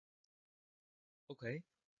Okay.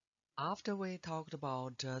 After we talked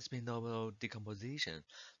about spinodal decomposition,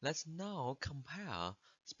 let's now compare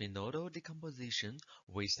spinodal decomposition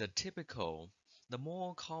with the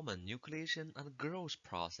more common nucleation and growth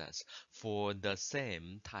process for the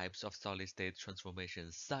same types of solid-state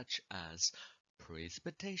transformations such as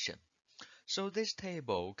precipitation. So this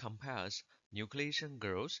table compares nucleation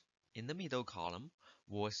growth in the middle column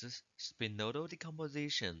versus spinodal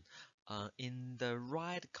decomposition in the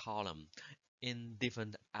right column in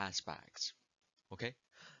different aspects. Okay,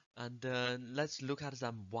 and let's look at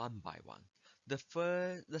them one by one.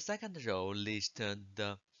 The second row lists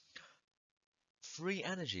the free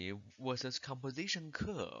energy versus composition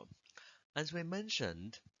curve. As we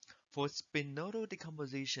mentioned, for spinodal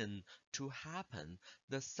decomposition to happen,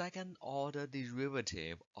 the second order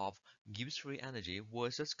derivative of Gibbs free energy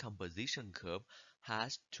versus composition curve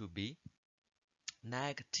has to be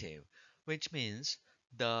negative, which means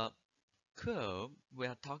the curve we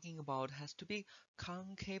are talking about has to be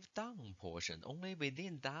concave down portion. Only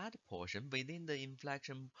within that portion, within the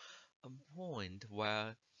inflection point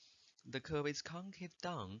where the curve is concave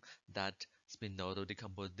down, that spinodal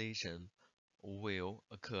decomposition will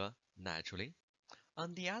occur naturally.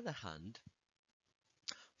 On the other hand,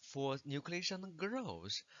 for nucleation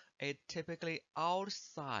growth, it typically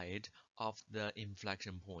outside of the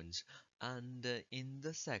inflection points and in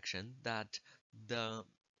the section that the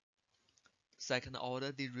second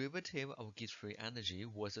order derivative of Gibbs free energy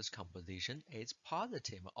versus composition is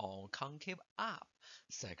positive or concave up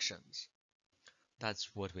sections. That's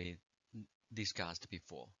what we discussed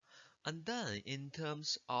before. And then in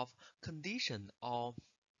terms of condition or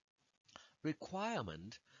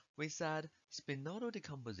requirement, we said spinodal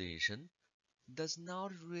decomposition does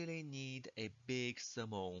not really need a big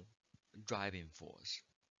thermal driving force.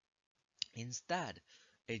 Instead,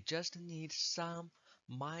 it just needs some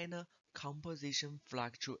minor composition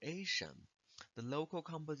fluctuation. The local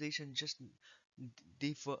composition just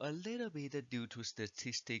differ a little bit due to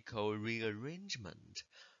statistical rearrangement.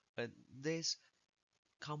 But this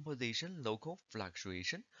composition local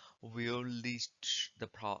fluctuation will lead the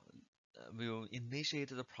will initiate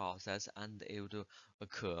the process and it will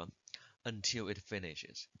occur until it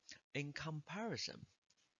finishes. In comparison,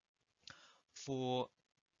 for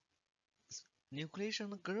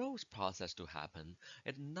nucleation growth process to happen,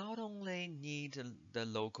 it not only needs the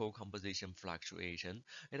local composition fluctuation,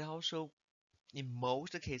 it also in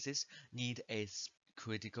most cases need a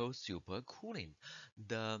critical supercooling.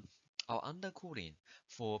 The or undercooling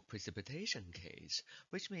for precipitation case,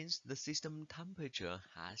 which means the system temperature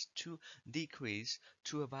has to decrease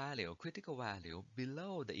to a value, critical value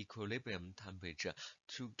below the equilibrium temperature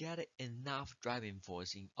to get enough driving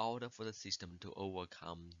force in order for the system to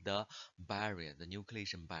overcome the barrier, the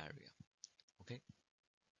nucleation barrier. Okay.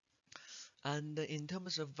 And in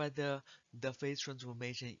terms of whether the phase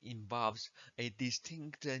transformation involves a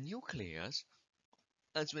distinct nucleus,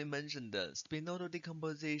 as we mentioned, the spinodal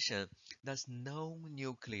decomposition, there's no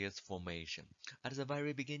nucleus formation. At the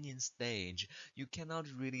very beginning stage, you cannot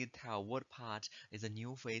really tell what part is a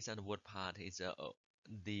new phase and what part is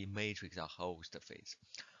the matrix or host phase.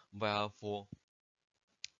 Well, for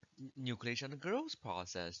nucleation growth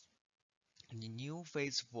process, the new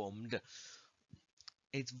phase formed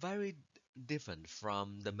it's very different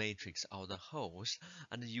from the matrix or the host,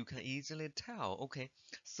 and you can easily tell, okay,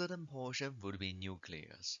 certain portion would be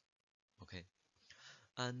nucleus, okay?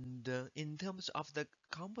 And in terms of the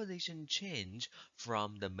composition change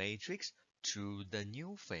from the matrix to the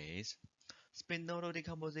new phase, spinodal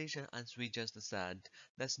decomposition, as we just said,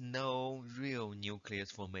 there's no real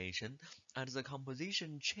nucleus formation, and the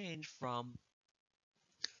composition change from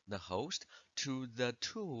the host to the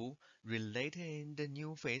two related in the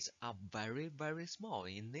new phase are very, very small.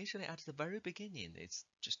 Initially, at the very beginning, it's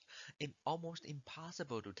just almost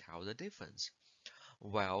impossible to tell the difference.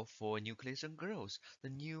 While for nucleation growth, the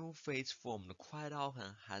new phase formed quite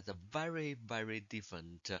often has a very, very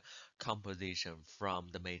different composition from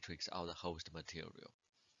the matrix or the host material.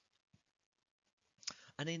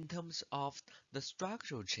 And in terms of the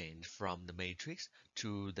structural change from the matrix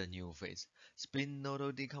to the new phase,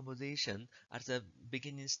 spinodal decomposition at the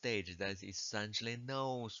beginning stage, there's essentially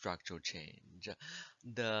no structural change.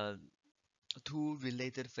 The two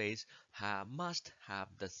related phases must have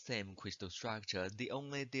the same crystal structure. The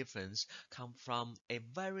only difference comes from a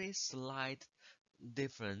very slight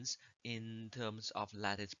difference in terms of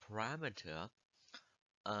lattice parameter.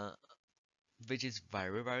 Uh, which is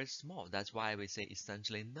very, very small. That's why we say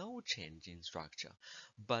essentially no change in structure.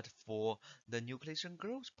 But for the nucleation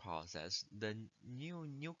growth process, the new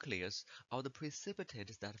nucleus or the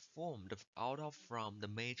precipitate that formed out of from the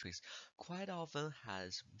matrix quite often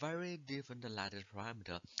has very different lattice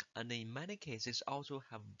parameter, and in many cases also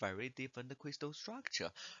have very different crystal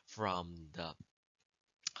structure from the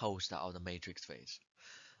host or the matrix phase.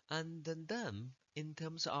 And then, in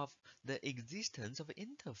terms of the existence of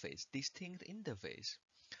interface, distinct interface,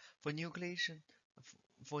 for nucleation,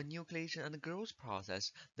 for nucleation and growth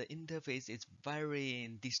process, the interface is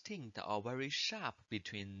very distinct or very sharp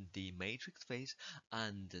between the matrix phase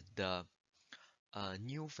and the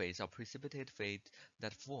new phase or precipitate phase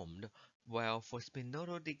that formed, while for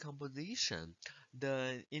spinodal decomposition,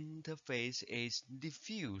 the interface is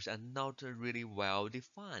diffuse and not really well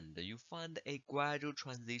defined. You find a gradual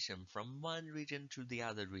transition from one region to the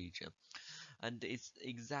other region, and it's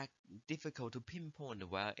difficult to pinpoint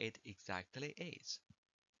where it exactly is,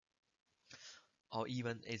 or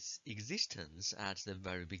even its existence at the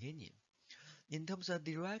very beginning. In terms of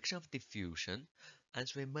direction of diffusion,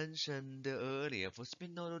 as we mentioned earlier, for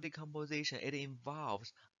spinodal decomposition, it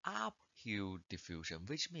involves uphill diffusion,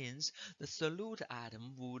 which means the solute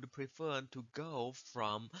atom would prefer to go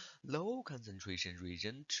from low concentration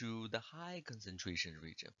region to the high concentration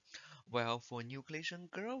region. Well, for nucleation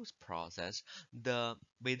growth process, the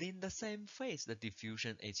within the same phase, the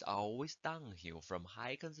diffusion is always downhill from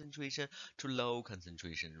high concentration to low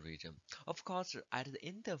concentration region. Of course, at the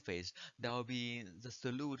interface, there will be the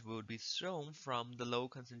solute will be thrown from the low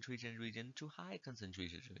concentration region to high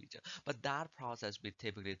concentration region. But that process we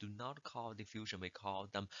typically do not call diffusion, we call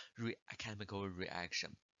them chemical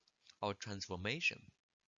reaction or transformation.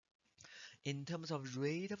 In terms of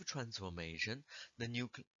rate of transformation, the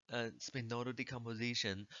spinodal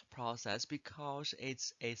decomposition process, because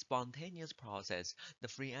it's a spontaneous process, the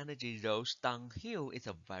free energy goes downhill. It's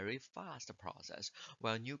a very fast process,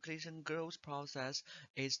 while nucleation growth process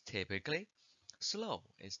is typically slow.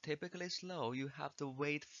 It's typically slow. You have to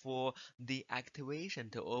wait for the activation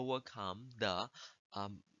to overcome the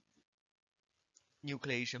um,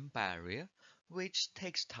 nucleation barrier, which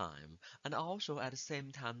takes time. And also at the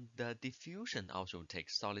same time, the diffusion also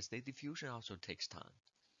takes, solid state diffusion also takes time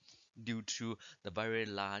due to the very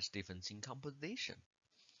large difference in composition.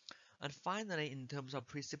 And finally, in terms of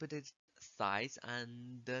precipitate size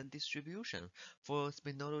and the distribution, for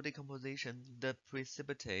spinodal decomposition, the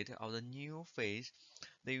precipitate or the new phase,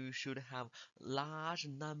 they should have large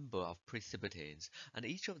number of precipitates, and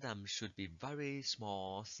each of them should be very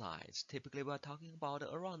small size. Typically, we're talking about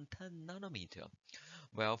around 10 nanometer.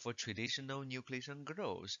 Well, for traditional nucleation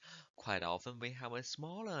growth, quite often we have a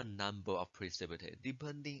smaller number of precipitate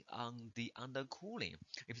depending on the undercooling.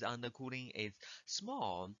 If the undercooling is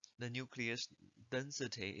small, the nucleus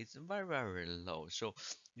density is very, very low. So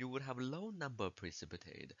you would have low number of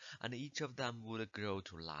precipitate, and each of them would grow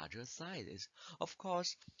to larger sizes. Of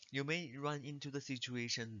course, you may run into the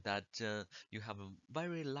situation that you have a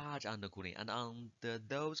very large undercooling, and under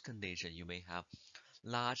those conditions, you may have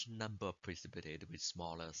large number of precipitate with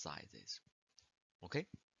smaller sizes. Okay,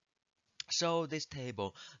 so this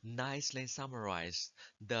table nicely summarizes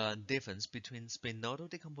the difference between spinodal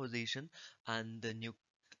decomposition and the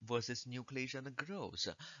versus nucleation growth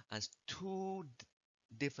as two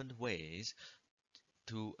different ways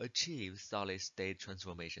to achieve solid state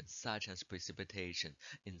transformation, such as precipitation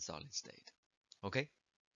in solid state. Okay.